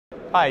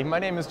Hi, my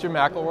name is Jim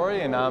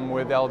McElroy and I'm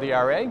with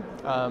LDRA.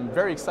 I'm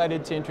very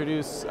excited to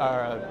introduce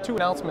two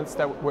announcements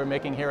that we're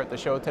making here at the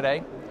show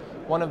today.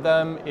 One of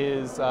them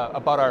is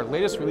about our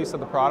latest release of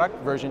the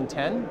product, version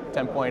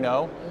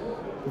 10.0.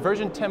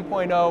 Version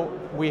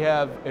 10.0, we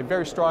have a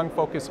very strong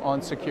focus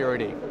on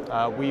security.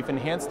 We've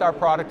enhanced our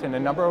product in a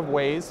number of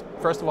ways.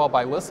 First of all,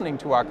 by listening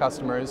to our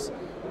customers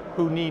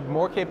who need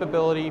more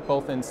capability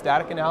both in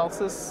static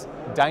analysis,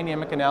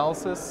 dynamic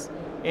analysis,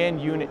 and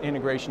unit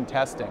integration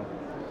testing.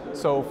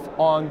 So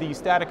on the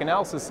static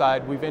analysis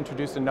side, we've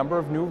introduced a number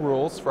of new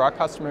rules for our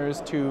customers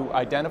to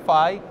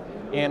identify,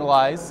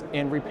 analyze,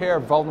 and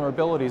repair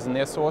vulnerabilities in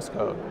their source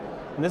code.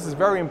 And this is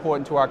very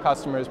important to our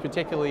customers,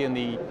 particularly in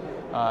the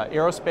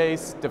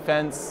aerospace,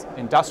 defense,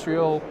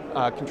 industrial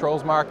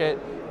controls market,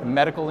 the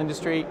medical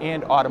industry,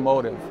 and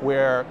automotive,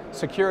 where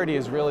security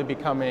is really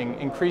becoming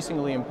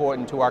increasingly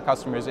important to our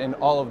customers in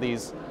all of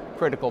these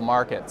critical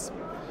markets.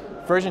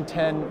 Version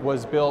 10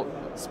 was built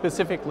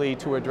specifically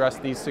to address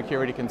these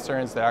security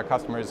concerns that our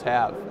customers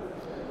have.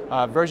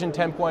 Version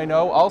 10.0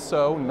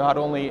 also not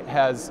only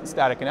has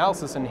static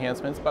analysis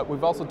enhancements, but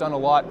we've also done a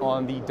lot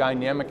on the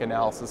dynamic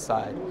analysis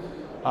side.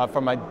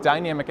 From a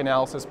dynamic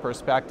analysis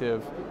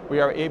perspective, we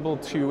are able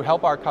to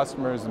help our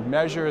customers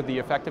measure the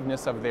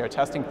effectiveness of their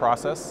testing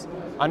process,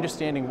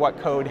 understanding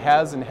what code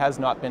has and has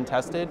not been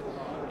tested,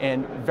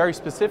 and very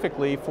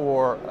specifically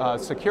for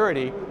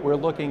security, we're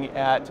looking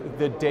at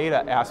the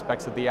data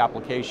aspects of the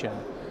application.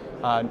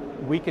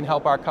 We can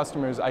help our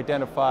customers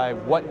identify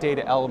what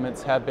data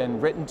elements have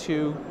been written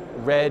to,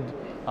 read,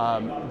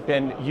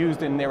 been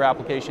used in their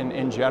application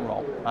in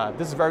general.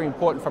 This is very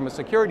important from a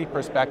security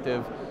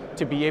perspective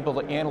to be able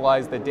to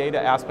analyze the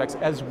data aspects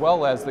as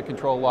well as the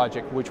control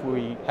logic, which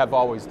we have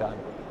always done.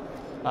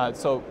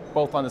 So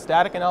both on the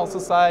static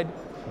analysis side,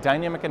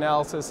 dynamic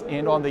analysis,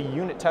 and on the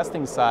unit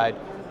testing side,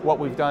 what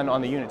we've done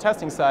on the unit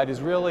testing side is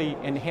really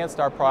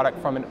enhanced our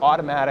product from an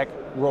automatic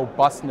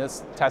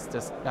robustness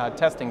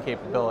testing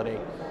capability.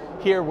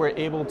 Here we're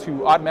able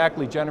to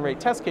automatically generate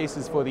test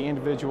cases for the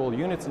individual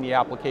units in the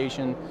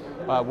application,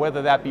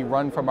 whether that be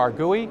run from our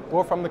GUI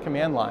or from the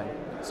command line.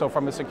 So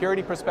from a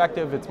security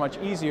perspective, it's much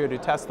easier to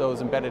test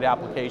those embedded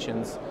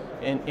applications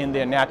in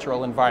their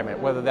natural environment,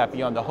 whether that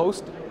be on the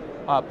host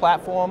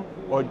platform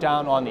or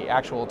down on the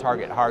actual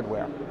target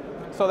hardware.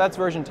 So that's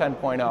version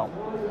 10.0.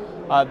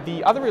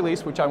 The other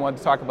release, which I wanted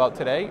to talk about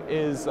today,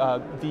 is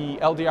the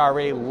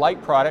LDRA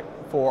Lite product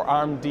for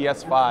ARM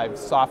DS5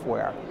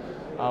 software.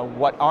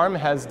 What ARM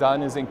has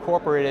done is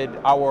incorporated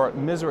our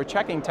MISRA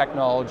checking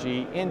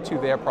technology into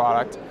their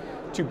product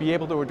to be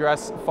able to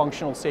address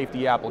functional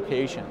safety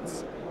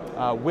applications.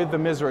 With the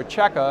MISRA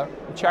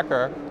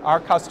checker, our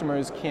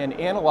customers can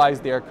analyze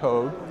their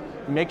code,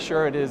 make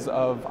sure it is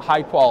of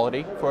high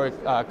quality for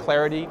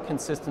clarity,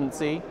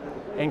 consistency,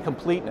 and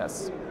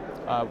completeness.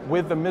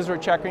 With the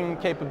MISRA checking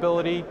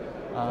capability,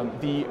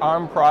 the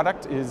ARM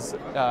product is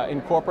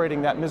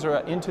incorporating that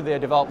MISRA into their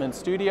development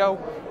studio,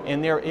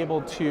 and they're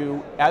able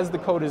to, as the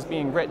code is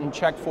being written,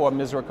 check for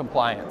MISRA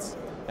compliance.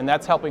 And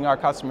that's helping our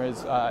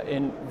customers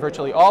in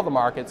virtually all the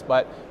markets,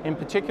 but in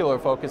particular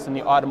focus in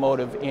the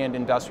automotive and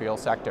industrial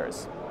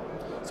sectors.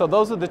 So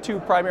those are the two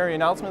primary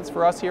announcements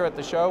for us here at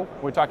the show.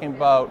 We're talking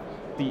about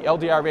the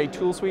LDRA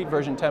Tool Suite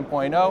version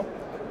 10.0,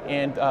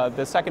 and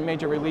the second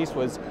major release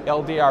was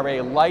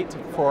LDRA Lite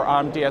for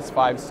ARM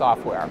DS5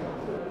 software.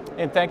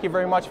 And thank you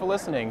very much for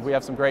listening. We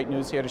have some great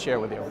news here to share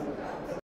with you.